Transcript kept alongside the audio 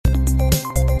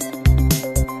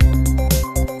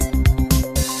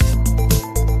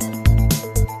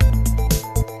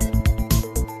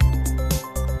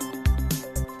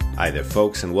Hi there,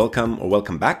 folks, and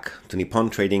welcome back to Nippon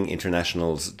Trading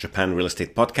International's Japan Real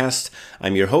Estate Podcast.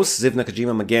 I'm your host, Ziv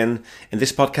Nakajima again, and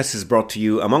this podcast is brought to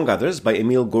you, among others, by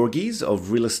Emil Gorgies of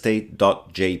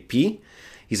realestate.jp.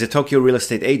 He's a Tokyo real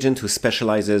estate agent who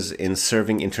specializes in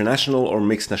serving international or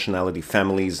mixed nationality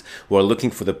families who are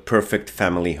looking for the perfect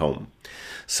family home.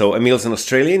 So Emil's an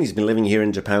Australian. He's been living here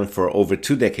in Japan for over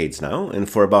 2 decades now, and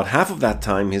for about half of that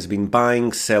time he's been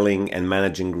buying, selling, and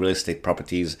managing real estate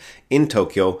properties in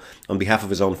Tokyo on behalf of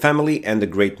his own family and a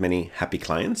great many happy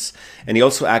clients. And he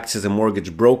also acts as a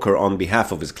mortgage broker on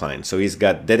behalf of his clients. So he's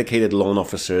got dedicated loan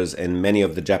officers in many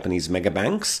of the Japanese mega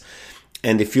banks.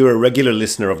 And if you're a regular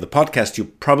listener of the podcast, you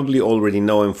probably already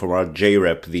know him from our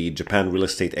JREP, the Japan Real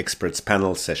Estate Experts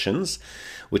Panel sessions,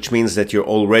 which means that you're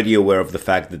already aware of the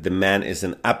fact that the man is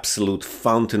an absolute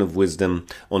fountain of wisdom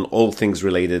on all things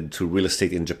related to real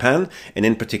estate in Japan, and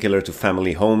in particular to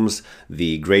family homes,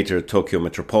 the greater Tokyo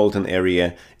metropolitan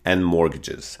area, and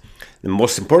mortgages. And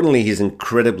most importantly, he's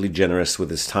incredibly generous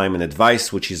with his time and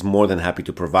advice, which he's more than happy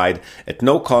to provide at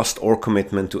no cost or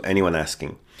commitment to anyone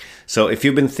asking. So if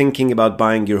you've been thinking about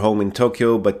buying your home in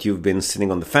Tokyo, but you've been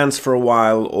sitting on the fence for a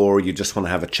while, or you just want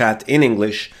to have a chat in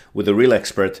English with a real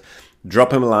expert,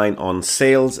 drop him a line on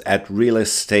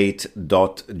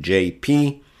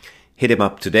sales@realestate.jp. Hit him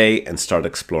up today and start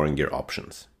exploring your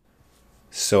options.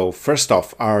 So first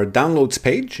off, our downloads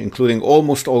page, including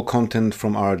almost all content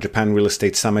from our Japan Real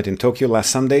Estate Summit in Tokyo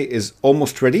last Sunday, is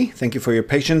almost ready. Thank you for your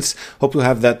patience. Hope to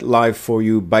have that live for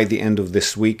you by the end of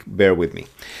this week. Bear with me.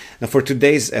 Now for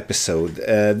today's episode,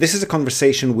 this is a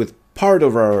conversation with part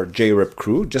of our JREP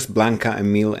crew, just Blanca,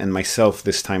 Emil, and myself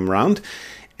this time around.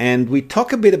 And we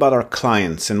talk a bit about our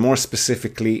clients and more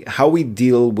specifically how we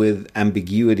deal with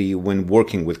ambiguity when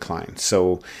working with clients.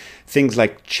 So things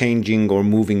like changing or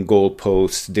moving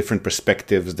goalposts, different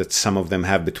perspectives that some of them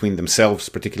have between themselves,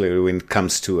 particularly when it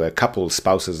comes to couples,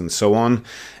 spouses, and so on,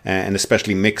 and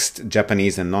especially mixed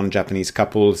Japanese and non-Japanese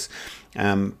couples.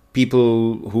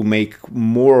 People who make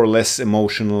more or less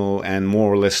emotional and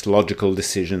more or less logical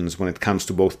decisions when it comes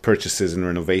to both purchases and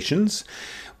renovations,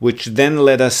 which then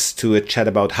led us to a chat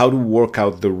about how to work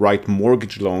out the right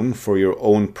mortgage loan for your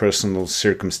own personal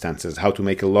circumstances, how to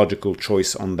make a logical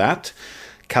choice on that,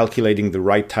 calculating the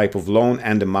right type of loan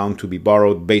and amount to be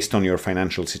borrowed based on your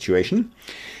financial situation.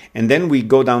 And then we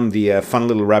go down the fun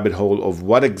little rabbit hole of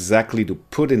what exactly to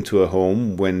put into a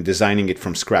home when designing it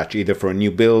from scratch, either for a new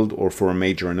build or for a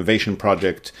major renovation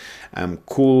project,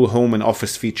 cool home and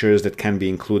office features that can be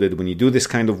included when you do this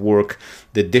kind of work,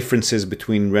 the differences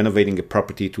between renovating a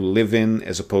property to live in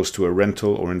as opposed to a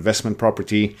rental or investment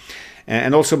property,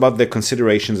 and also about the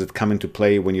considerations that come into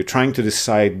play when you're trying to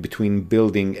decide between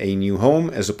building a new home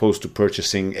as opposed to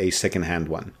purchasing a second-hand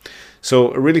one.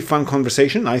 So a really fun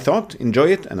conversation, I thought.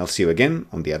 Enjoy it, and I'll see you again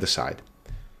on the other side.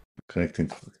 Connecting.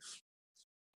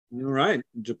 All right,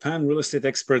 Japan Real Estate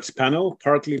Experts Panel,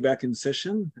 partly back in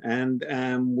session, and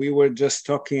we were just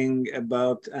talking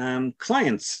about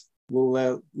clients.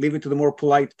 We'll leave it to the more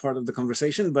polite part of the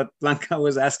conversation, but Blanca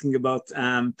was asking about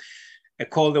a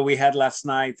call that we had last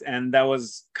night, and that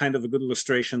was kind of a good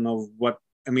illustration of what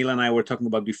Emil and I were talking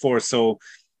about before. So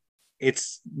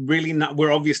it's really not,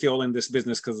 we're obviously all in this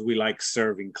business because we like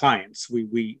serving clients.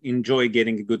 We enjoy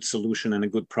getting a good solution and a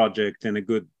good project and a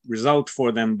good result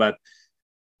for them, but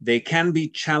they can be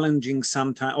challenging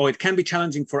sometimes, or it can be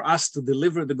challenging for us to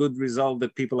deliver the good result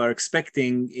that people are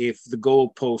expecting if the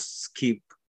goalposts keep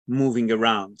moving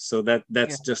around. So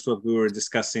that's just what we were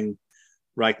discussing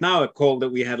right now, a call that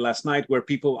we had last night where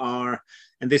people are,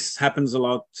 and this happens a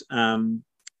lot,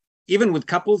 even with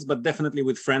couples, but definitely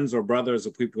with friends or brothers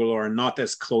or people who are not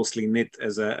as closely knit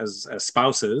as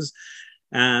spouses,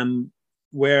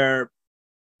 where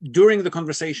during the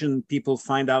conversation, people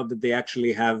find out that they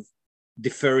actually have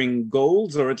differing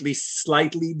goals, or at least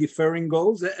slightly differing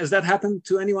goals. Has that happened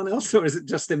to anyone else, or is it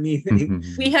just a me thing?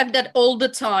 We have that all the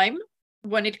time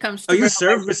when it comes to... you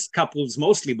service couples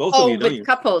mostly, both of you, don't you?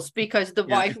 Couples, because the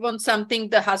wife wants something,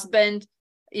 the husband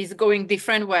is going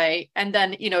different way, and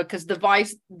then because the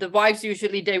wives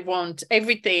usually they want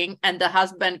everything, and the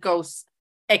husband goes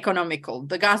economical.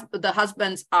 The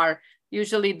husbands are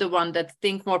usually the one that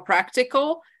think more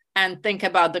practical and think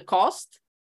about the cost.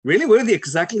 Really, we're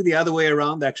exactly the other way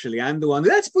around. Actually, I'm the one.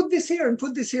 Let's put this here and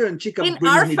put this here, and Chica in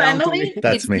brings our me family, down to me.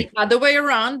 That's it's me. the other way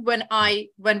around.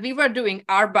 When we were doing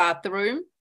our bathroom,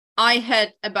 I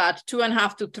had about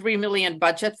 2.5 to 3 million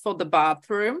budget for the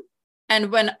bathroom.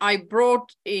 And when I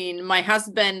brought in my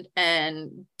husband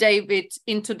and David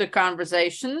into the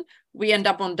conversation, we end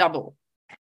up on double.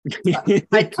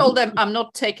 I told them I'm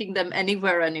not taking them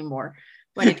anywhere anymore.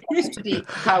 when it comes to the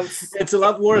house. It's a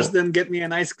lot worse than get me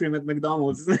an ice cream at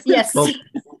McDonald's. Yes.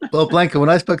 Well, Blanca, when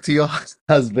I spoke to your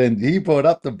husband, he brought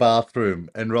up the bathroom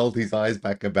and rolled his eyes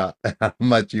back about how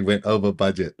much you went over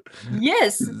budget.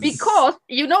 Yes, because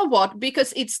you know what?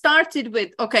 Because it started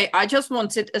with, okay, I just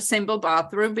wanted a simple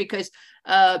bathroom because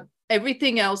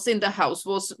everything else in the house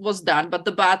was done, but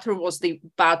the bathroom was the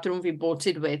bathroom we bought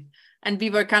it with. And we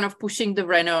were kind of pushing the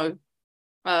reno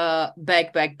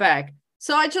back.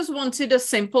 So I just wanted a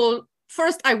simple,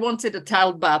 first I wanted a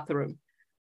tiled bathroom.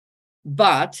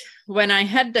 But when I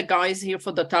had the guys here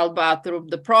for the tile bathroom,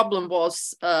 the problem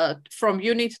was from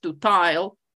unit to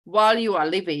tile, while you are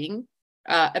living,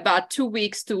 about 2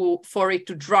 weeks for it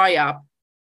to dry up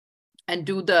and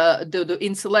do the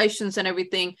insulations and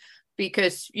everything,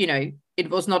 because, you know, it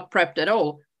was not prepped at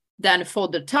all. Then for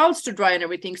the tiles to dry and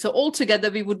everything. So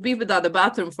altogether, we would be without a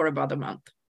bathroom for about a month.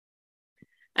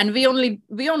 And we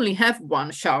only have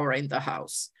one shower in the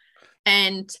house.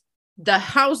 And the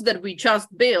house that we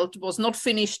just built was not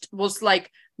finished, was like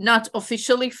not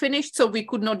officially finished. So we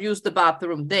could not use the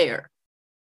bathroom there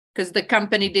because the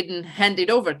company didn't hand it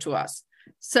over to us.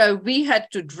 So we had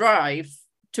to drive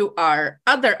to our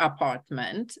other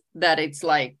apartment that it's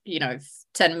like, you know,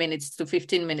 10 minutes to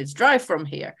 15 minutes drive from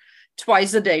here,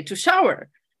 twice a day to shower.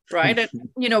 Right. And,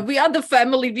 you know, we are the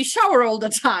family, we shower all the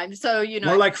time. So, you know,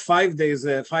 more like 5 days,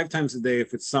 5 times a day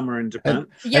if it's summer in Japan.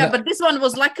 But this one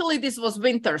was, luckily, this was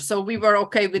winter. So we were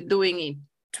okay with doing it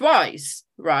twice.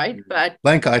 Right. But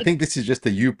Blanca, I think this is just a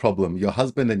you problem. Your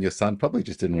husband and your son probably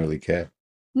just didn't really care.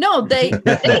 No, they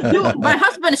do. My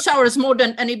husband showers more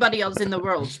than anybody else in the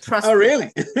world. Trust me. Oh,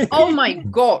 really? Oh, my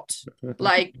God.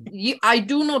 Like, I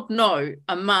do not know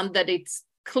a man that it's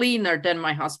cleaner than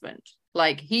my husband.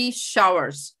 Like, he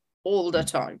showers all the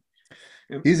time.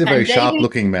 He's a very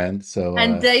sharp-looking man. So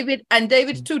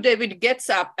David too. David gets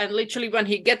up, and literally when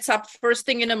he gets up first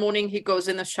thing in the morning, he goes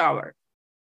in the shower.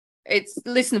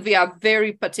 Listen, we are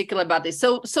very particular about this.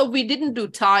 So we didn't do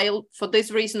tile for this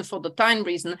reason, for the time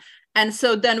reason. And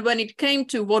so then when it came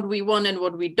to what we want and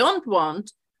what we don't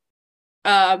want,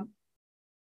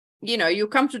 you know, you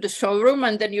come to the showroom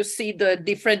and then you see the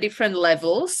different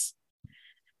levels.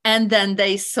 And then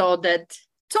they saw that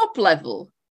top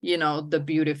level, you know, the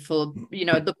beautiful, you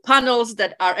know, the panels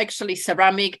that are actually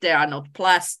ceramic, they are not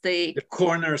plastic. The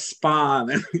corner spa.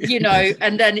 You know,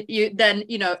 and then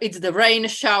you know, it's the rain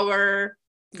shower.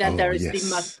 Then there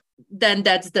is then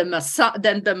that's the massage,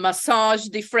 then the massage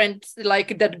different,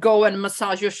 like that go and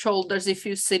massage your shoulders if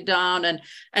you sit down.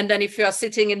 And then if you are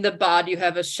sitting in the bed, you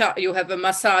have a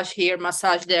massage here,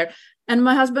 massage there. And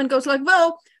my husband goes like,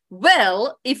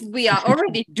 well, if we are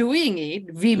already doing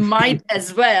it, we might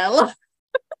as well.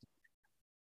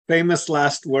 Famous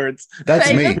last words. That's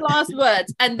Famous me. last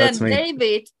words. And then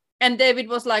David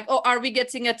was like, oh, are we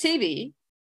getting a TV?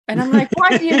 And I'm like,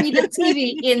 why do you need a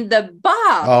TV in the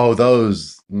bath? Oh,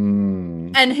 those.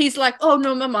 And he's like, oh,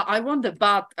 no, Mama, I want a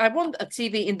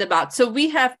TV in the bath. So we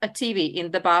have a TV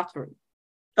in the bathroom.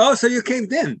 Oh, so you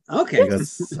caved in. Okay. You got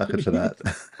suckered for that.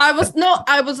 I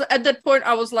was at that point,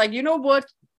 I was like, you know what?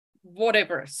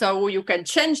 Whatever. So you can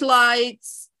change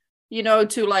lights, you know,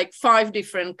 to like 5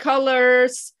 different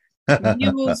colors,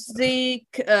 music,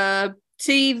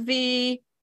 TV.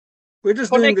 We're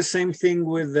just doing the same thing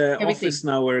with the office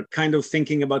now. We're kind of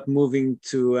thinking about moving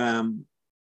to a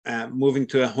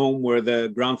home where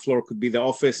the ground floor could be the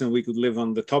office and we could live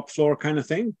on the top floor kind of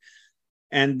thing.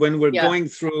 And when we're going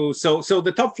through, so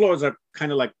the top floors are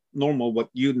kind of like normal, what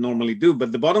you normally do,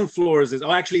 but the bottom floors is,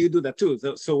 actually you do that too.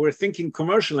 So we're thinking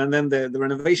commercial. And then the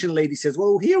renovation lady says,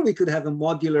 well, here we could have a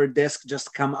modular desk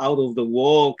just come out of the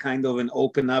wall kind of and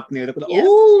open up near the,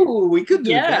 oh, we could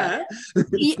do that.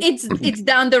 It's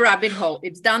down the rabbit hole.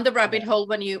 It's down the rabbit hole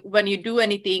when you do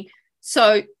anything.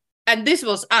 So, and this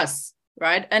was us.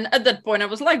 Right. And at that point, I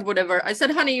was like, whatever. I said,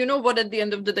 honey, you know what? At the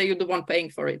end of the day, you're the one paying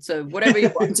for it. So whatever you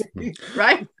want.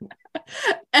 Right.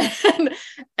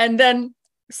 And then,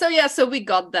 so we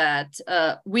got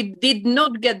that. We did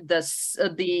not get this,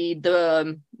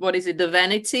 the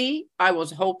vanity I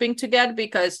was hoping to get,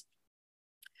 because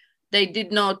they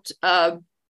did not,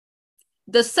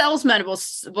 the salesman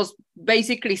was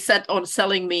basically set on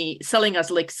selling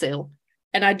us lick seal.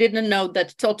 And I didn't know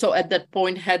that Toto at that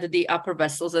point had the upper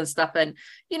vessels and stuff. And,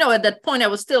 you know, at that point, I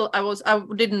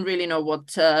didn't really know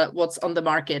what's on the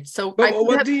market. So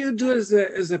what do you do as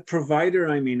a provider?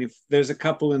 I mean, if there's a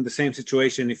couple in the same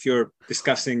situation, if you're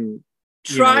discussing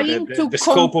the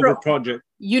scope of a project,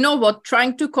 you know what,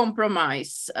 trying to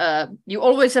compromise, you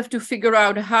always have to figure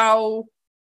out how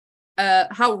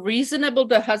reasonable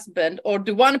the husband or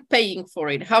the one paying for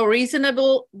it, how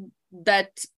reasonable that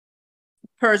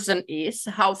person is,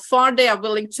 how far they are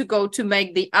willing to go to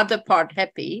make the other part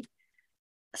happy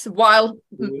while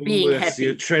being happy.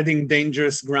 You're treading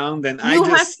dangerous ground, and you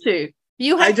have to.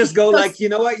 I just go like, you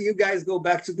know what? You guys go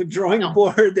back to the drawing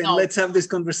board and let's have this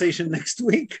conversation next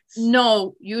week.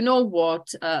 No, you know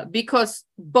what? Because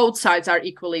both sides are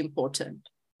equally important,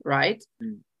 right?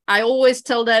 I always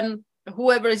tell them,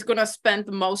 whoever is going to spend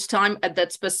the most time at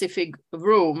that specific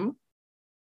room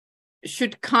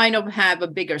should kind of have a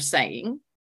bigger saying.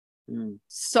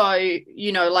 So,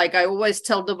 you know, like I always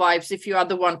tell the wives, if you are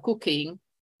the one cooking,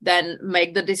 then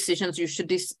make the decisions. You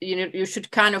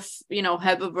should kind of, you know,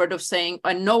 have a word of saying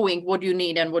and knowing what you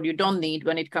need and what you don't need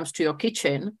when it comes to your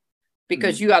kitchen,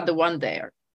 because you are the one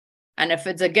there. And if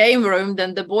it's a game room,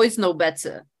 then the boys know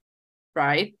better,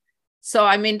 right? So,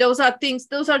 I mean, those are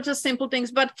just simple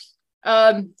things. But,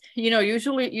 you know,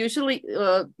 usually, you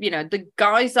know, the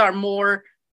guys are more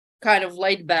kind of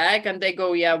laid back and they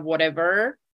go, yeah,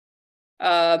 whatever.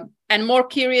 And more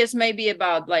curious maybe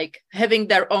about like having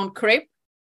their own crib.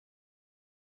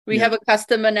 We have a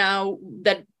customer now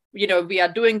that, you know, we are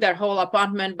doing their whole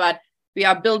apartment, but we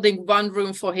are building one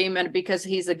room for him. And because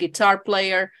he's a guitar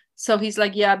player, so he's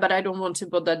like, yeah, but I don't want to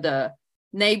bother the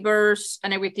neighbors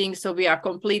and everything. So we are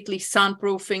completely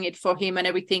soundproofing it for him and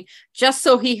everything, just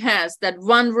so he has that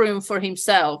one room for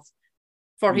himself,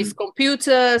 for his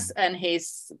computers and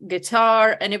his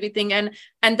guitar and everything. And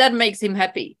that makes him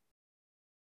happy.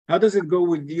 How does it go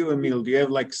with you, Emil? Do you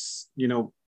have like, you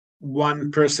know,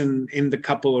 one person in the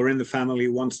couple or in the family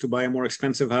wants to buy a more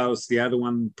expensive house, the other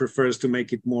one prefers to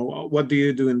make it more? What do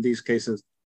you do in these cases?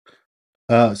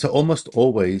 So almost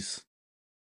always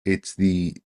it's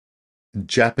the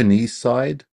Japanese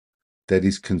side that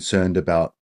is concerned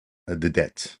about the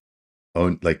debt,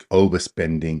 like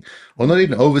overspending, or not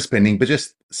even overspending, but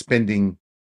just spending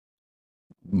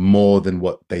more than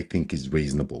what they think is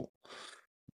reasonable.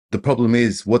 The problem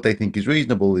is what they think is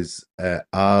reasonable is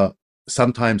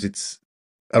sometimes it's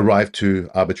arrived to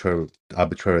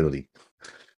arbitrarily.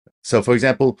 So, for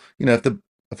example, you know,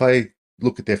 if I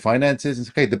look at their finances, it's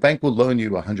okay, the bank will loan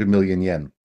you 100 million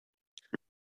yen,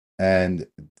 and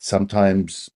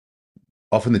sometimes,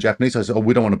 often the Japanese say, "Oh,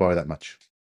 we don't want to borrow that much,"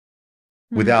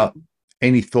 without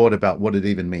any thought about what it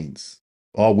even means.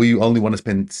 Oh, we only want to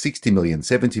spend 60 million,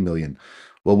 70 million.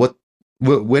 Well,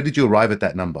 where did you arrive at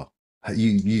that number?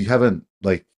 You haven't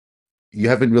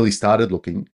really started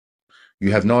looking.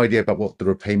 You have no idea about what the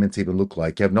repayments even look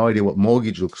like. You have no idea what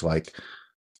mortgage looks like,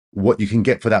 what you can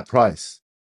get for that price.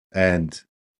 And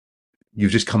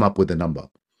you've just come up with a number.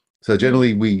 So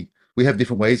generally we have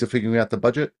different ways of figuring out the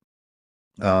budget.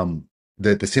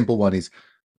 The simple one is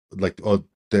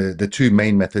the two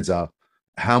main methods are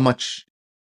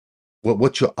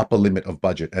what's your upper limit of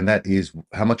budget? And that is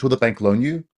how much will the bank loan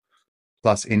you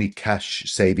plus any cash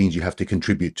savings you have to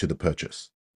contribute to the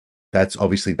purchase. That's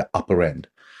obviously the upper end.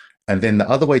 And then the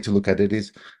other way to look at it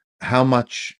is how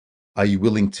much are you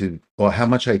willing to, or how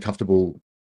much are you comfortable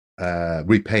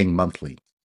repaying monthly?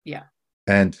 Yeah.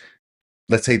 And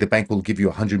let's say the bank will give you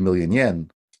 100 million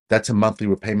yen. That's a monthly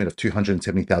repayment of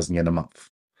 270,000 yen a month.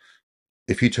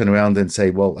 If you turn around and say,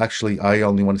 well, actually, I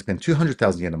only want to spend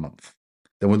 200,000 yen a month,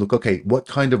 then we look, okay, what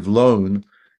kind of loan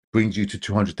brings you to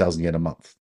 200,000 yen a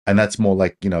month? And that's more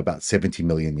like, you know, about 70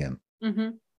 million yen. Mm-hmm.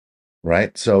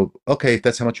 Right? So, okay, if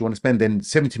that's how much you want to spend, then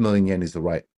 70 million yen is the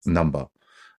right number.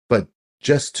 But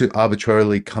just to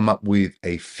arbitrarily come up with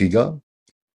a figure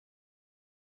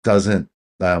doesn't,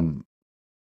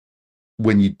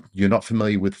 when you're not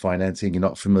familiar with financing, you're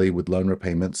not familiar with loan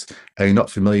repayments, and you're not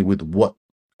familiar with what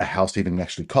a house even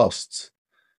actually costs,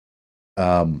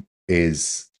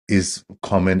 is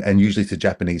common. And usually it's the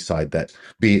Japanese side that,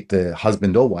 be it the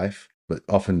husband or wife, but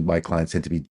often my clients tend to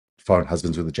be foreign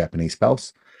husbands with a Japanese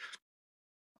spouse,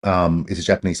 is a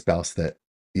Japanese spouse that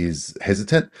is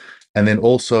hesitant. And then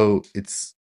also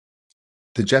it's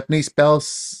the Japanese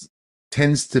spouse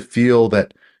tends to feel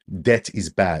that debt is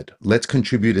bad. Let's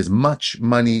contribute as much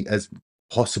money as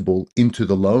possible into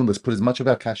the loan. Let's put as much of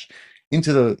our cash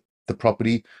into the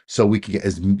property so we can get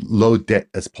as low debt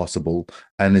as possible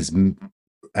and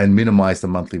minimize the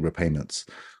monthly repayments,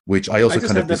 which I also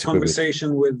just had that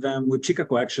conversation with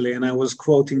Chikako actually, and I was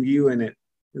quoting you in it.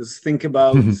 Is think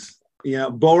about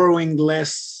borrowing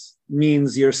less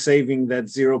means you're saving that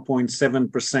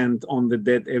 0.7% on the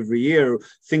debt every year.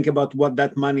 Think about what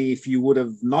that money, if you would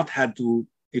have not had to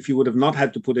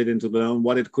put it into the loan,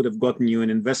 what it could have gotten you in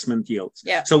investment yields.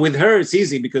 Yeah. So with her, it's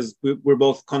easy because we're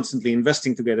both constantly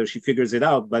investing together. She figures it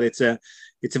out, but it's a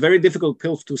very difficult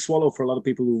pill to swallow for a lot of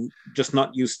people who just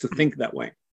not used to think that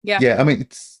way. Yeah. Yeah. I mean,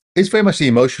 it's very much the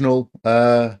emotional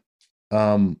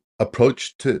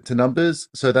approach to numbers.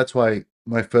 So that's why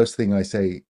my first thing I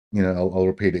say, I'll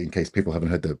repeat it in case people haven't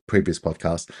heard the previous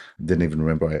podcast. Didn't even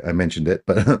remember I mentioned it,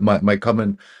 but my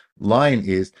common line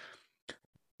is,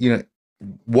 you know,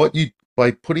 what you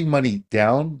by putting money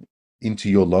down into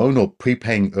your loan or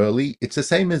prepaying early, it's the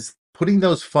same as putting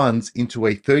those funds into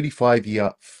a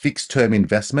 35-year fixed term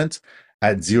investment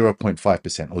at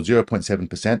 0.5% or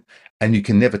 0.7%, and you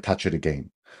can never touch it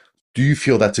again. Do you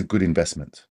feel that's a good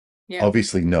investment? Yeah.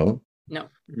 Obviously, no. No.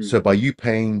 So by you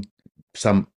paying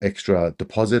some extra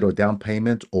deposit or down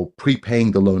payment or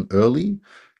prepaying the loan early,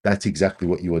 that's exactly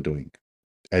what you are doing.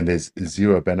 And there's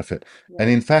zero benefit. Yeah. And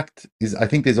in fact, I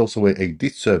think there's also a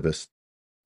disservice.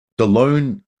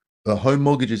 The home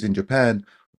mortgages in Japan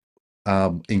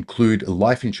include a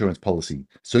life insurance policy.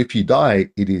 So if you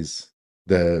die,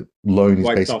 the loan is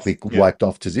basically wiped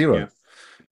off to zero. Yeah.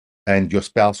 And your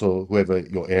spouse or whoever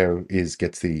your heir is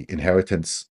gets the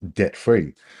inheritance debt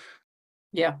free.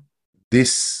 Yeah.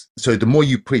 So the more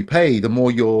you prepay, the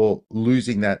more you're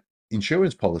losing that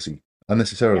insurance policy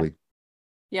unnecessarily.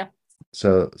 Yeah.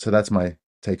 So that's my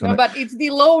take on it. But it's the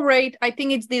low rate. I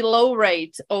think it's the low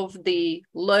rate of the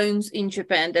loans in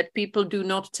Japan that people do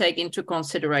not take into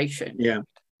consideration. Yeah.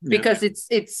 Because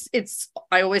it's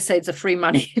I always say it's a free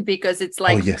money because it's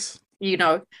like, oh yes,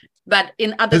 but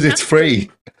in other because it's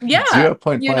free. Yeah.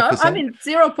 0.5%. I mean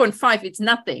 0.5, it's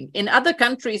nothing. In other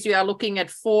countries, you are looking at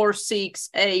 4, 6,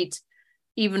 8,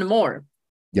 even more.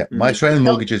 Yeah, my Australian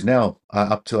mortgages now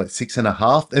are up to like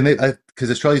 6.5, and because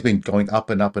Australia's been going up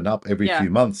and up and up every few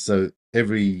months. So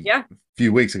every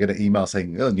few weeks, I get an email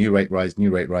saying, "Oh, new rate rise,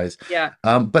 new rate rise." Yeah.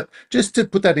 But just to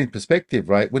put that in perspective,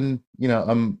 right? When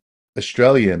I'm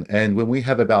Australian, and when we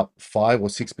have about 5 or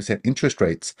 6% interest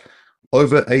rates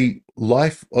over the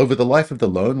life of the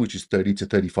loan, which is 30 to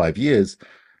 35 years,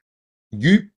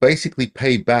 you basically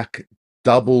pay back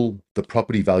double the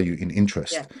property value in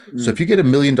interest. Yeah. So if you get $1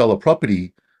 million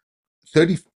property,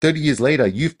 30 years later,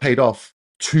 you've paid off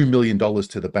 $2 million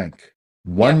to the bank.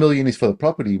 1 million is for the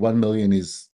property, 1 million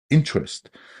is interest.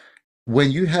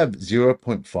 When you have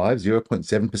 0.5,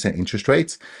 0.7% interest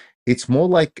rates, it's more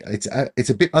like it's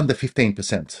a bit under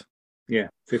 15%. Yeah,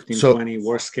 15, 20,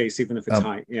 worst case, even if it's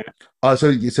high. Yeah. So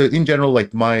in general,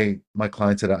 like my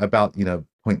clients that are about 0.6,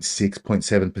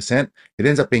 0.7%, it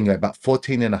ends up being about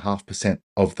 14.5%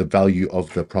 of the value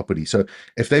of the property. So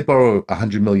if they borrow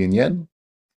 100 million yen,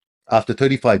 after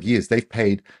 35 years, they've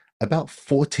paid about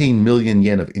 14 million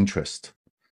yen of interest.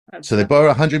 So they borrow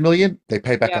 100 million, they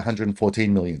pay back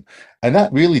 114 million. And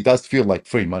that really does feel like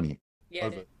free money. Yeah.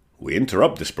 We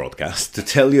interrupt this broadcast to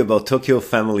tell you about Tokyo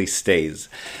Family Stays.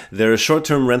 They're a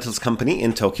short-term rentals company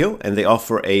in Tokyo, and they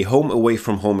offer a home away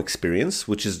from home experience,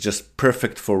 which is just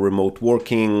perfect for remote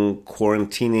working,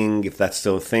 quarantining, if that's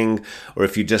still a thing, or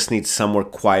if you just need somewhere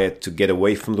quiet to get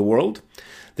away from the world.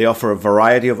 They offer a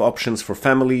variety of options for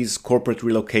families, corporate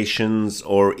relocations,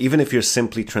 or even if you're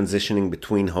simply transitioning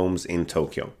between homes in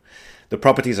Tokyo. The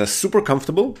properties are super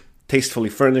comfortable, tastefully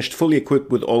furnished, fully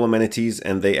equipped with all amenities,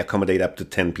 and they accommodate up to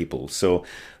 10 people. So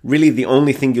really the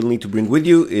only thing you'll need to bring with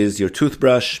you is your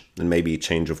toothbrush and maybe a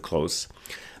change of clothes.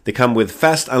 They come with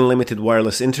fast, unlimited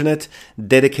wireless internet,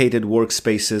 dedicated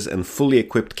workspaces, and fully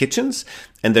equipped kitchens,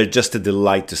 and they're just a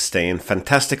delight to stay in.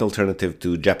 Fantastic alternative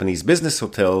to Japanese business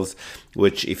hotels,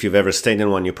 which if you've ever stayed in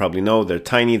one, you probably know they're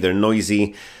tiny, they're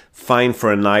noisy, fine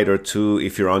for a night or two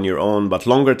if you're on your own, but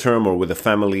longer term or with a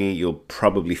family, you'll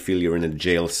probably feel you're in a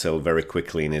jail cell very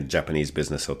quickly in a Japanese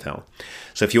business hotel.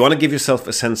 So if you want to give yourself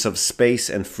a sense of space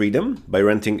and freedom by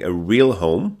renting a real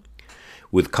home,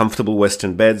 with comfortable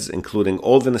Western beds, including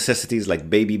all the necessities like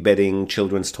baby bedding,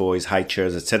 children's toys, high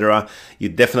chairs, etc., you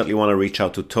definitely want to reach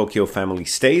out to Tokyo Family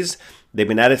Stays. They've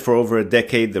been at it for over a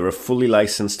decade. They're a fully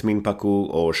licensed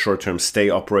minpaku or short-term stay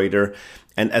operator.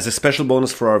 And as a special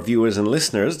bonus for our viewers and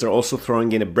listeners, they're also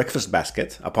throwing in a breakfast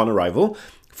basket upon arrival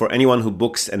for anyone who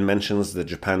books and mentions the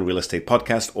Japan Real Estate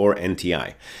Podcast or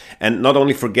NTI. And not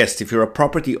only for guests, if you're a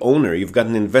property owner, you've got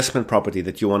an investment property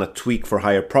that you want to tweak for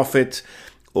higher profit,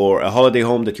 or a holiday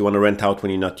home that you want to rent out when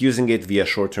you're not using it via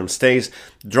short-term stays,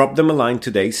 drop them a line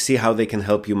today, see how they can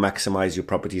help you maximize your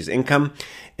property's income.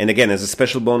 And again, as a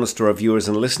special bonus to our viewers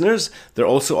and listeners, they're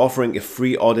also offering a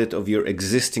free audit of your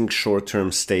existing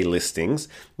short-term stay listings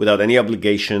without any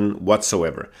obligation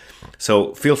whatsoever.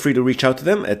 So feel free to reach out to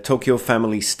them at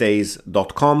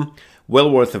tokyofamilystays.com. Well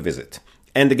worth a visit.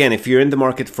 And again, if you're in the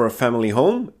market for a family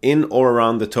home in or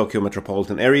around the Tokyo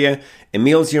metropolitan area,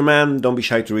 Emil's your man. Don't be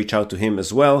shy to reach out to him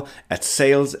as well at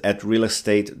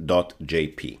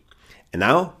sales@realestate.jp. And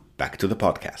now, back to the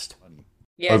podcast.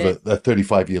 Yeah, over a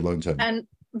 35-year loan term. And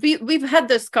we've had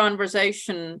this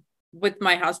conversation with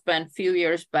my husband a few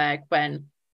years back when,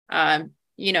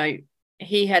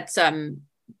 he had some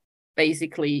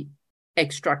basically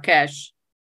extra cash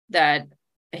that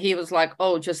he was like,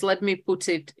 oh, just let me put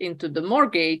it into the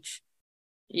mortgage.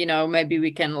 Maybe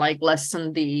we can like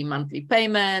lessen the monthly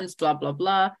payments, blah, blah,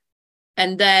 blah.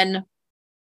 And then,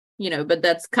 but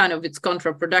that's kind of, it's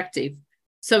counterproductive.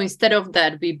 So instead of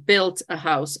that, we built a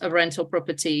house, a rental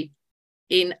property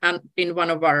in our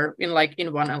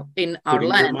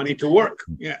land. Money to work.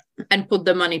 Yeah. And put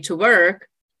the money to work.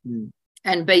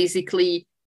 And basically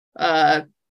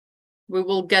we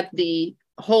will get the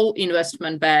whole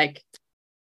investment back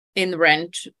in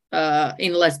rent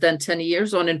in less than 10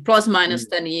 years, or in plus minus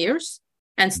 10 years,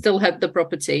 and still have the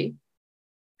property.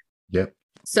 Yep.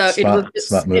 So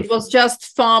it was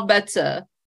just far better.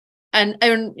 And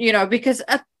because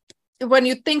when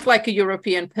you think like a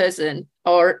European person,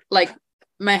 or like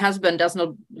my husband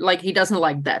doesn't like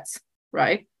that,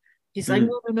 right? He's like,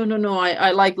 no,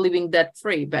 I like living debt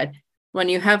free. But when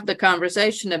you have the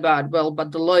conversation about,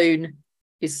 but the loan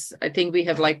is, I think we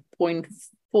have like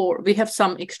 0.4, we have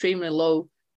some extremely low,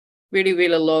 really,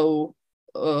 really low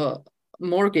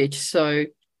mortgage. So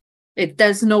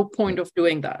there's no point of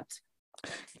doing that.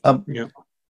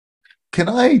 Can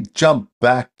I jump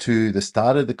back to the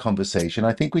start of the conversation?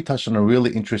 I think we touched on a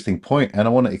really interesting point, and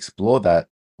I want to explore that,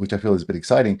 which I feel is a bit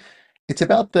exciting. It's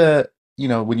about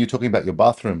when you're talking about your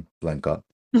bathroom, Blanca,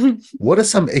 what are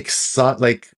some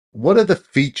what are the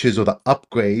features or the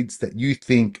upgrades that you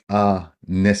think are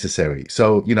necessary?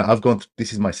 So,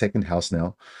 this is my second house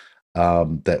now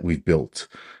that we've built.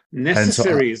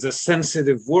 Necessary is a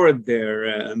sensitive word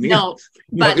there. No,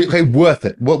 but okay, worth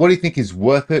it. What do you think is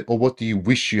worth it, or what do you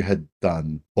wish you had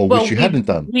done, or wish you hadn't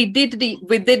done? We did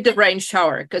the rain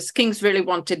shower because Kings really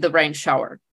wanted the rain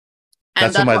shower. And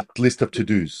that's on my list of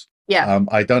to-dos. Yeah.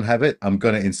 I don't have it. I'm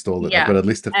going to install it. Yeah. I've got a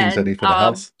list of things I need for the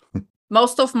house.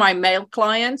 Most of my male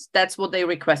clients, that's what they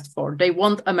request for. They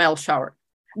want a male shower.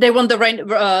 They want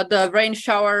the rain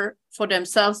shower for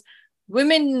themselves.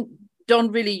 Women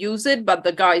don't really use it, but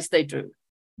the guys, they do.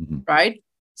 Right?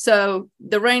 So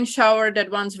the rain shower, that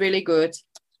one's really good.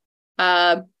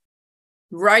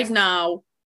 Right now,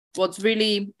 what's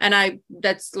really,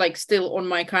 that's like still on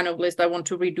my kind of list, I want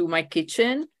to redo my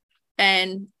kitchen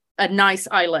and a nice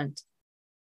island.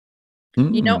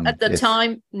 At the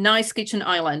time, nice kitchen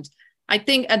island. I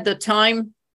think at the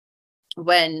time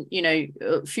when,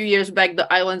 a few years back,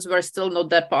 the islands were still not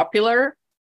that popular.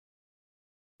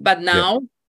 But now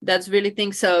that's really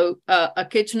thing. So a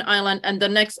kitchen island. And the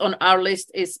next on our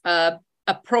list is a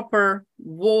proper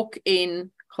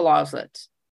walk-in closet.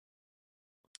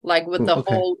 Like with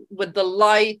with the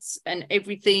lights and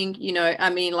everything,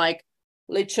 like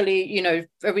literally,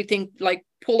 everything like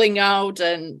pulling out.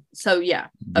 And so,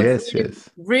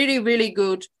 really, really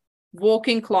good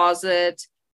walk-in closet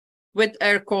with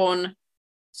aircon.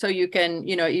 So you can,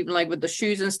 even like with the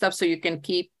shoes and stuff, so you can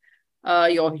keep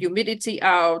your humidity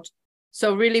out.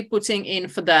 So really putting in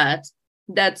for that.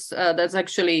 That's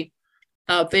actually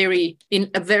in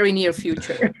a very near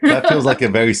future. That feels like a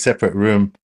very separate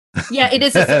room. Yeah, it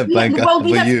is.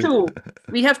 We have two.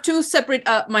 We have two separate.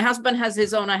 My husband has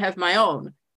his own. I have my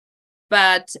own.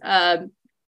 But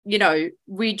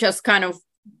we just kind of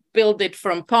build it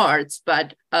from parts.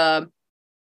 But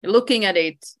looking at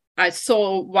it, I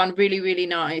saw one really, really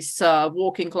nice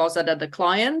walk-in closet at the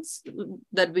clients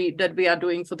that we are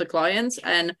doing for the clients,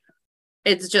 and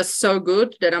it's just so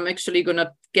good that I'm actually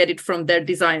gonna get it from their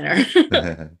designer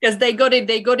because they got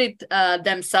it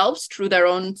themselves through their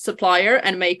own supplier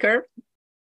and maker,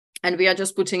 and we are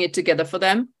just putting it together for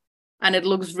them, and it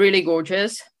looks really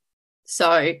gorgeous.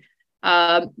 So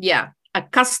a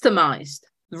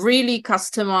really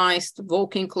customized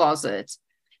walk-in closet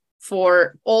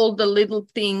for all the little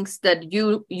things that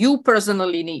you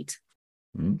personally need.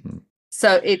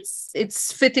 So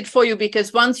it's fitted for you,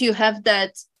 because once you have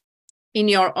that in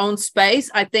your own space,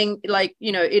 I think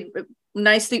it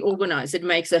nicely organized, it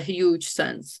makes a huge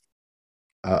sense.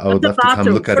 I would love to come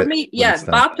look at it. For me,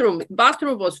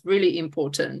 bathroom was really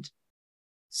important.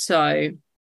 So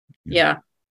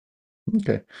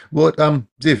okay. What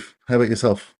Ziv, how about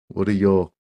yourself? What are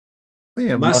your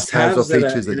must-haves or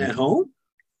features in a home?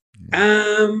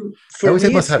 For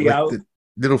me, must have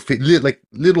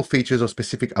little features or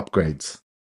specific upgrades.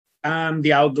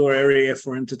 The outdoor area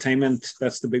for entertainment,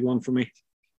 that's the big one for me.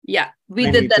 Yeah, we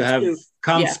I did need that to have too.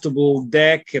 Comfortable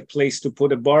deck, a place to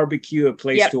put a barbecue, a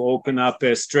place to open up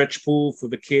a stretch pool for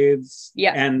the kids,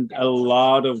 and a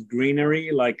lot of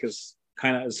greenery, like as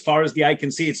far as the eye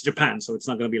can see. It's Japan, so it's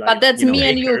not going to be like. But that's me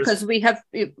and you, because we have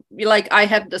I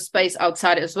have the space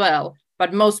outside as well,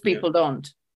 but most people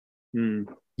don't.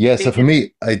 Yeah, so for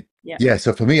me, Yeah,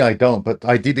 so for me, I don't, but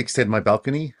I did extend my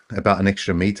balcony about an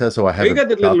extra meter, so I have You a got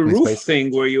that little balcony roof space.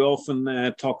 thing where you often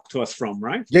talk to us from,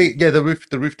 right? Yeah, the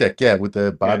roof deck, yeah, with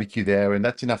the barbecue there, and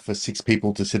that's enough for 6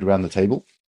 people to sit around the table.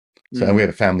 So, and we have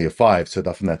a family of 5, so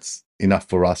often that's enough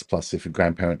for us. Plus, if a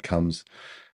grandparent comes,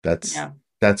 that's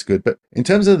good. But in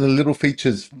terms of the little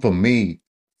features for me,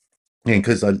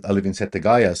 because I live in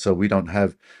Setagaya, so we don't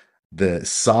have the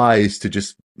size to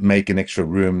just make an extra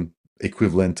room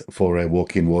equivalent for a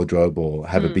walk-in wardrobe or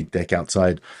have a big deck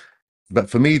outside.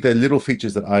 But for me, the little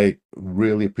features that I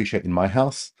really appreciate in my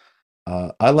house,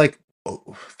 I like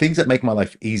things that make my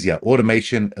life easier: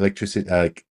 automation, electricity,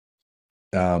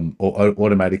 or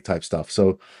automatic type stuff.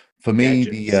 So for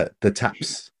me, the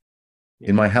taps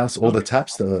in my house, all the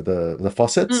taps, the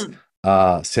faucets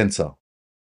are sensor.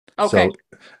 Okay.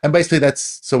 So, and basically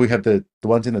so we have the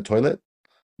ones in the toilet,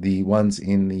 the ones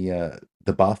in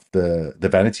the bath, the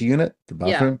vanity unit, the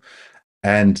bathroom,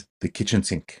 and the kitchen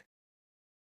sink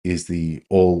is the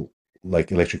all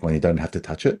like electric one. You don't have to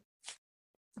touch it.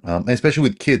 And especially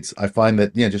with kids, I find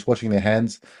that just washing their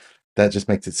hands, that just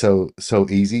makes it so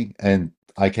easy. And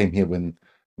I came here when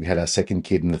we had our second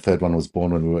kid, and the third one was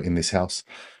born when we were in this house.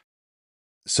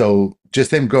 So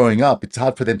just them growing up, it's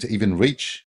hard for them to even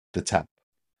reach the tap,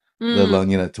 let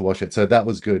alone to wash it. So that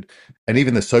was good. And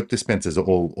even the soap dispensers are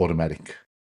all automatic.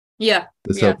 Yeah.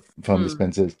 The soap from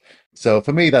dispensers. So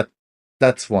for me,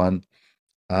 that's one.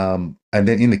 And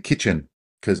then in the kitchen,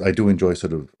 because I do enjoy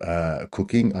sort of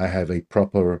cooking, I have a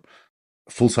proper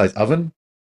full-size oven,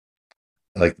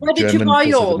 like Where did you German buy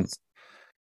full-size oven. yours?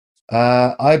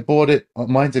 I bought it.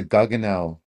 Mine's a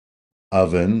Gaggenau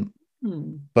oven,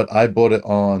 but I bought it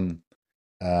on.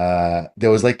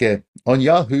 There was like on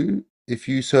Yahoo. If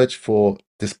you search for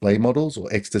display models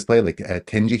or X display, like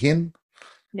Tenjihin,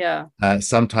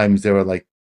 sometimes there are like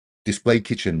display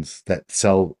kitchens that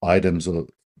sell items or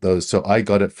those. So I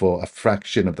got it for a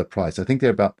fraction of the price. I think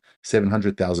they're about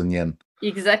 700,000 yen.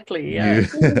 Exactly. New.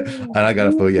 And I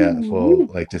got it for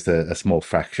like just a small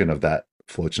fraction of that,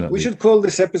 fortunately. We should call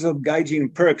this episode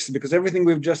Gaijin Perks, because everything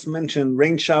we've just mentioned,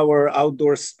 rain shower,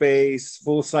 outdoor space,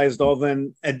 full-sized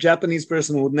oven, a Japanese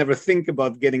person would never think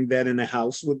about getting that in a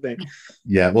house, would they?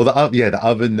 Yeah, well, the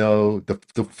oven, no,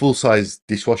 the full-size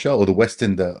dishwasher, or the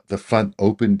Western, the front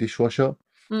open dishwasher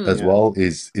as well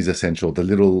is essential. The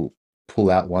little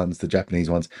pull-out ones, the Japanese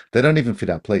ones, they don't even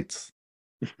fit our plates.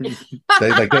 They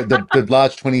like the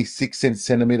large 26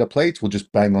 centimeter plates will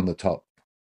just bang on the top.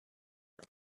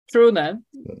 True that.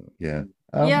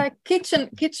 Yeah.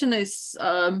 Kitchen is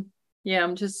I'm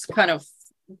just kind of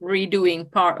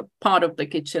redoing part of the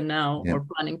kitchen now, or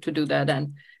planning to do that.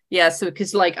 And so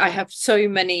because like I have so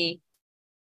many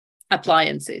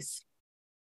appliances.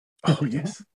 Oh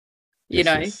yes.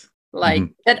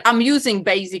 That I'm using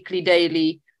basically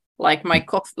daily, like my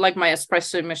my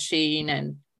espresso machine,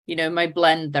 and my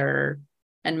blender,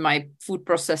 and my food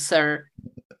processor,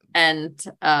 and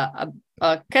a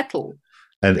kettle,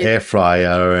 an air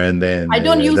fryer, and then I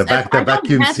don't use the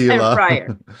vacuum sealer. Air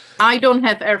fryer. I don't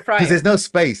have air fryer because there's no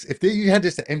space. If you had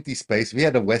just an empty space, if you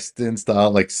had a Western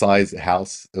style like size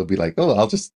house, it would be like, oh, I'll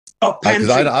just pantry.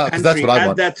 Because that's what I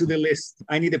want. Add that to the list.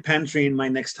 I need a pantry in my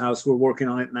next house. We're working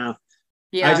on it now.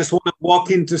 Yeah. I just want to walk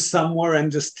into somewhere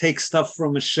and just take stuff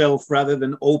from a shelf rather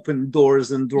than open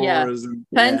doors and drawers.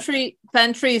 Pantry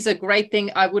is a great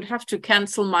thing. I would have to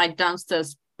cancel my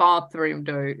downstairs bathroom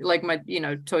though, like my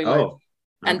toilet,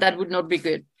 and that would not be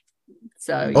good.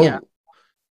 So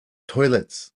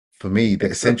toilets for me, the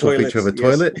essential feature of a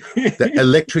toilet, the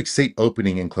electric seat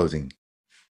opening and closing.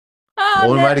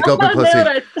 Automatic open close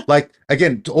seat. Like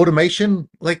again, automation,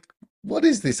 like. What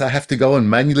is this? I have to go and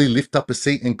manually lift up a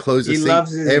seat and close a seat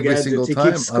every single time.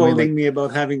 He keeps scolding me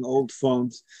about having old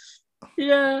phones.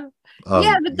 Yeah.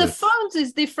 But the phones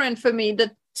is different for me.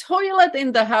 The toilet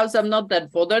in the house, I'm not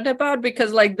that bothered about,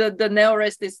 because like the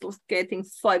Neorest is getting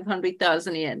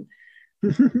 500,000 yen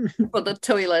for the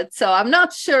toilet. So I'm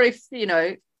not sure if,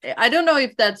 I don't know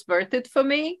if that's worth it for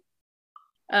me.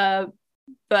 But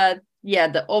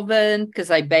the oven,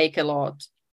 because I bake a lot.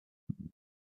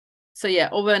 So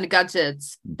oven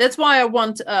gadgets. That's why I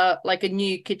want like a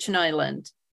new kitchen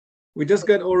island. We just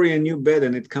got Ori a new bed,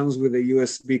 and it comes with a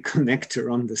USB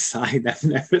connector on the side. I've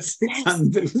never seen. It's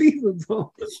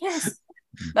unbelievable. Yes.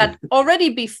 But already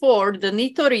before, the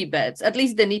Nitori beds, at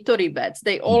least the Nitori beds,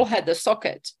 they all had a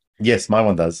socket. Yes, my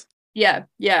one does. Yeah.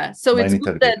 So it's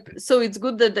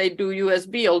good that they do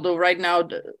USB, although right now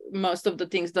most of the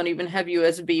things don't even have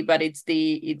USB, but it's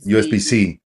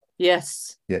USB-C.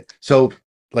 Yes. Yeah. So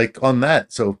like on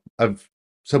that, so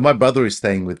my brother is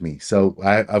staying with me, so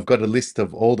I've got a list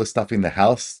of all the stuff in the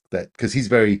house, that because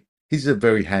he's a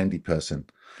very handy person.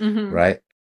 right?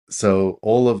 So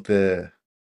all of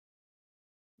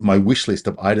my wish list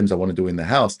of items I want to do in the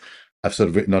house, I've sort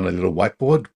of written on a little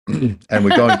whiteboard and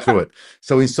we're going through it.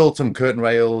 So we installed some curtain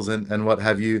rails and what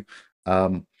have you.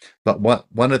 But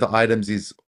one of the items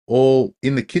is all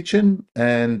in the kitchen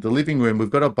and the living room. We've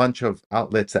got a bunch of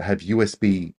outlets that have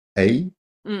USB-A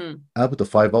output, the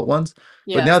 5-volt ones,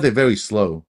 but now they're very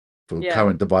slow for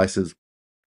current devices.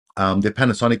 They're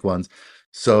Panasonic ones.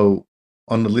 So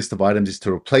on the list of items is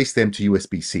to replace them to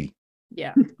USB-C.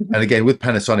 Yeah. And again, with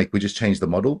Panasonic, we just changed the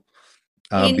model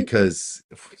because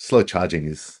slow charging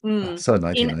is so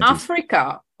 1990s. In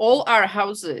Africa, all our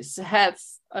houses have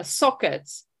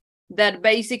sockets that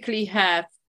basically have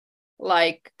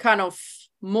like kind of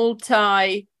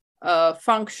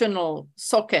multi-functional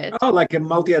socket. Oh, like a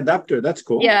multi-adapter. That's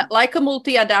cool. Yeah, like a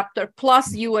multi-adapter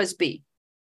plus USB.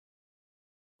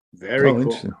 Very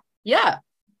cool. Yeah.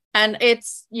 And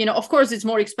it's, of course, it's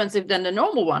more expensive than the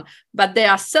normal one, but they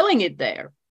are selling it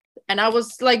there. And I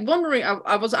was like wondering,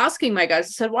 I was asking my guys, I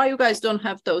said, why you guys don't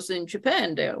have those in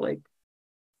Japan? They're like,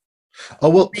 oh,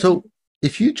 well, so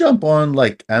if you jump on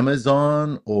like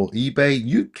Amazon or eBay,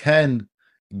 you can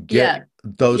get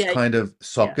those kind of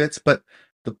sockets. But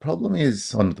the problem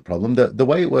is, not the problem, the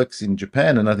way it works in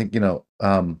Japan, and I think,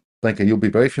 Blanca, you'll be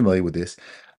very familiar with this.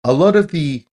 A lot of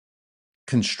the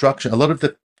construction, a lot of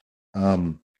the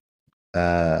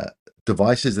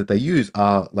devices that they use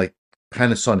are like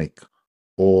Panasonic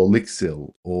or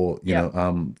Lixil or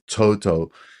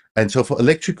Toto. And so for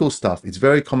electrical stuff, it's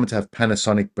very common to have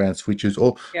Panasonic brand switches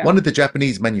or one of the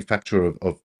Japanese manufacturer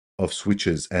of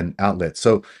switches and outlets.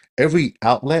 So every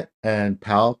outlet and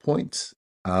power point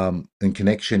and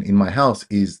connection in my house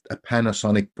is a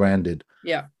Panasonic branded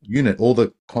unit. All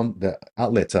the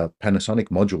outlets are Panasonic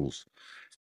modules.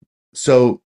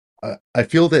 So I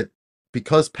feel that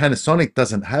because Panasonic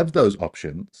doesn't have those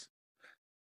options,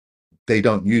 they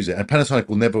don't use it. And Panasonic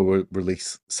will never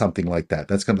release something like that.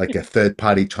 That's kind of like a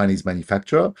third-party Chinese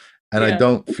manufacturer. And I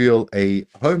don't feel a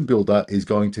home builder is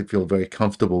going to feel very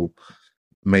comfortable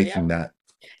making that.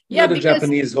 Yeah, the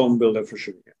Japanese home builder for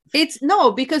sure.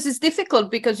 Because it's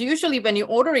difficult, because usually when you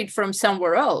order it from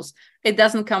somewhere else, it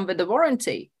doesn't come with the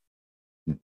warranty.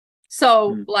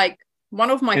 So like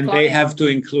one of my clients, they have to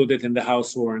include it in the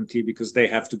house warranty because they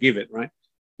have to give it, right?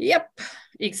 Yep,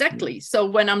 exactly. So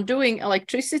when I'm doing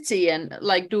electricity and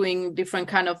like doing different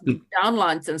kind of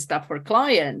downlines and stuff for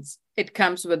clients, it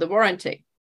comes with the warranty.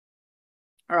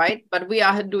 All right. But we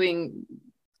are doing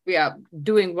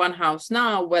one house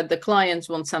now where the clients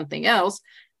want something else.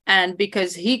 And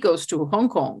because he goes to Hong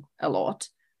Kong a lot,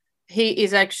 he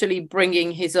is actually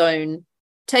bringing his own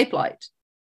tape light,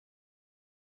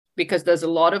 because there's a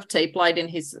lot of tape light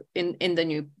in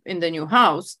the new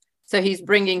house. So he's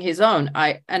bringing his own.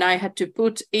 I had to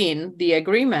put in the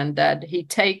agreement that he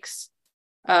takes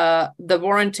the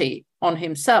warranty on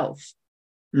himself.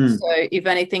 So if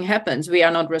anything happens, we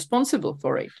are not responsible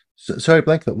for it. So, sorry,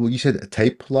 Blanca, well, you said a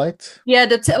tape light? Yeah,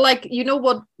 like, you know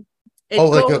what?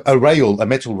 Like a rail, a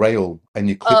metal rail, and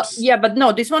you clips. Yeah, but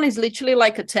no, this one is literally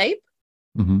like a tape.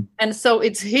 And so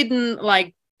it's hidden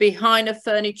like behind a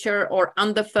furniture or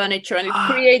under furniture, and it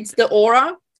creates the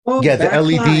aura. Oh, yeah, the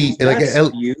LED, that's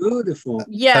beautiful.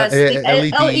 Yes,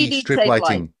 LED strip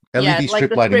lighting. LED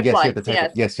strip lighting.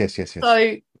 Yes.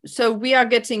 So we are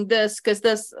getting this because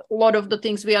there's a lot of the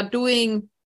things we are doing.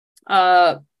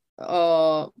 The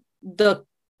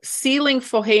ceiling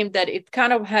for him, that it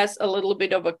kind of has a little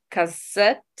bit of a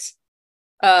cassette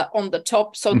on the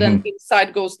top, so then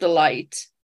inside goes the light.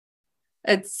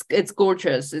 It's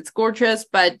gorgeous. It's gorgeous,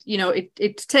 but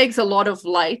it takes a lot of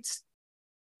light,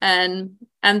 and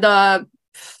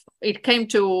it came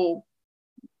to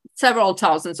several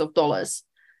thousands of dollars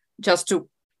just to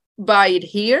buy it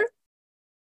here.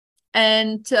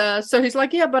 And so he's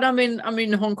like, yeah, but I'm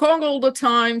in Hong Kong all the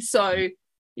time, so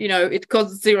it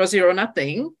costs zero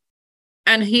nothing.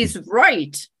 And he's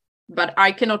right, but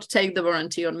I cannot take the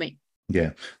warranty on me.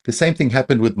 Yeah, the same thing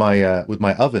happened with my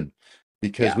oven,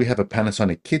 because we have a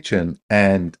Panasonic kitchen,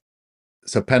 and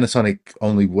so Panasonic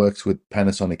only works with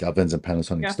Panasonic ovens and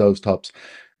Panasonic stovetops.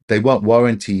 They won't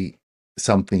warranty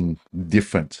something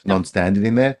different, non-standard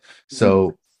in there.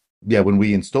 So when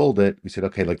we installed it, we said,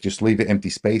 okay, like just leave it empty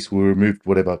space. We removed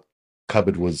whatever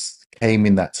cupboard came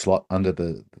in that slot under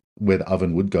where the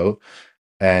oven would go.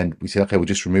 And we said, okay, we'll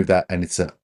just remove that. And it's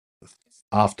a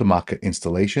aftermarket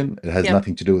installation. It has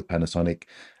nothing to do with Panasonic.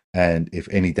 And if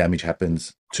any damage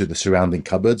happens to the surrounding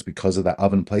cupboards because of that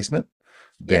oven placement,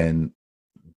 then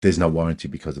there's no warranty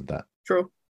because of that.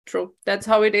 True. That's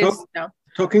how it is now.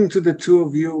 Talking to the two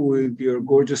of you with your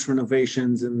gorgeous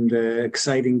renovations and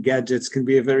exciting gadgets can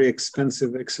be a very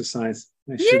expensive exercise.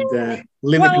 I should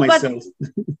limit myself.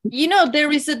 But,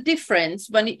 there is a difference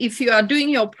if you are doing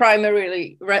your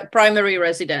primary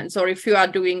residence, or if you are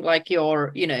doing like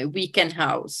your, weekend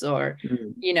house, or,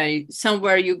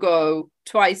 somewhere you go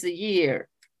twice a year.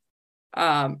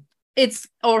 It's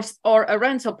or a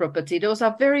rental property. Those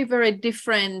are very, very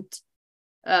different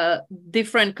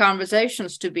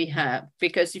conversations to be had,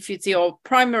 because if it's your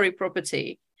primary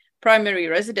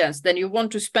residence, then you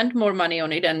want to spend more money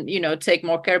on it and take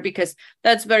more care, because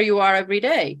that's where you are every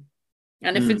day.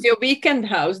 And if it's your weekend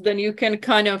house, then you can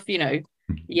kind of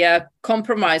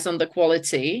compromise on the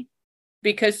quality,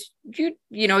 because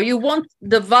you want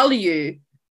the value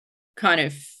kind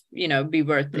of be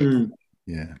worth it.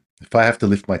 Yeah, if I have to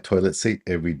lift my toilet seat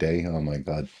every day, oh my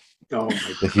god. Oh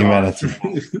my The humanity.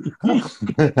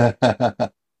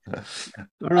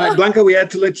 All right, Blanca, we had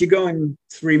to let you go in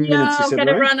 3 minutes. I'm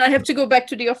gonna run. I have to go back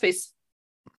to the office.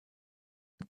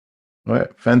 All right,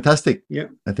 fantastic. Yeah,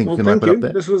 I think well, we can wrap thank it you. up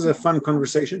there. This was a fun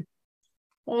conversation.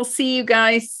 We'll see you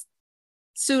guys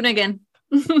soon again.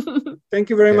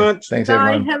 Thank you very much. Thanks, Bye.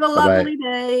 everyone. Have a lovely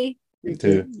day. You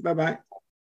too. Bye-bye.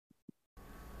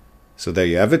 So there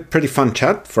you have it. Pretty fun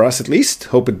chat, for us at least.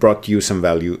 Hope it brought you some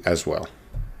value as well.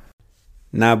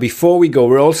 Now, before we go,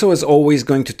 we're also, as always,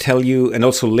 going to tell you and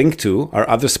also link to our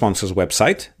other sponsor's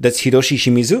website. That's Hiroshi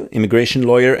Shimizu, immigration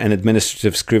lawyer and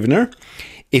administrative scrivener.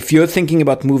 If you're thinking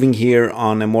about moving here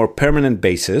on a more permanent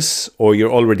basis, or you're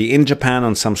already in Japan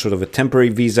on some sort of a temporary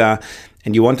visa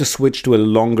and you want to switch to a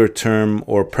longer term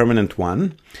or permanent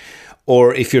one,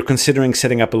 or if you're considering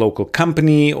setting up a local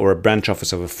company or a branch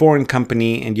office of a foreign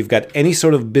company and you've got any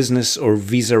sort of business or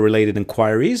visa related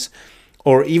inquiries,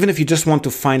 or even if you just want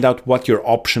to find out what your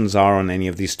options are on any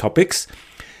of these topics,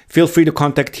 feel free to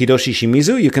contact Hiroshi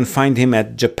Shimizu. You can find him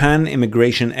at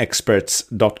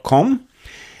japanimmigrationexperts.com.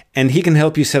 And he can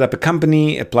help you set up a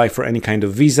company, apply for any kind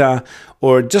of visa,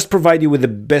 or just provide you with the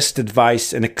best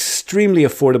advice and extremely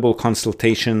affordable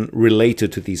consultation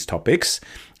related to these topics.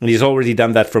 And he's already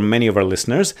done that for many of our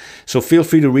listeners. So feel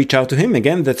free to reach out to him.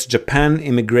 Again, that's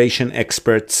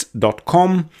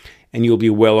japanimmigrationexperts.com, and you'll be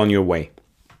well on your way.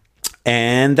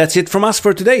 And that's it from us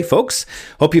for today, folks.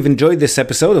 Hope you've enjoyed this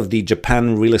episode of the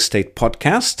Japan Real Estate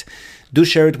Podcast. Do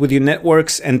share it with your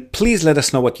networks, and please let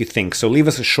us know what you think. So leave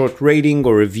us a short rating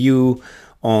or review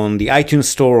on the iTunes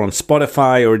Store, on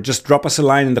Spotify, or just drop us a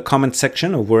line in the comment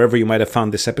section of wherever you might have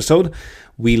found this episode.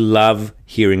 We love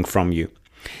hearing from you.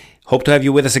 Hope to have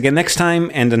you with us again next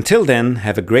time, and until then,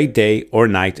 have a great day or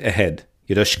night ahead.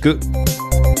 Yoroshiku.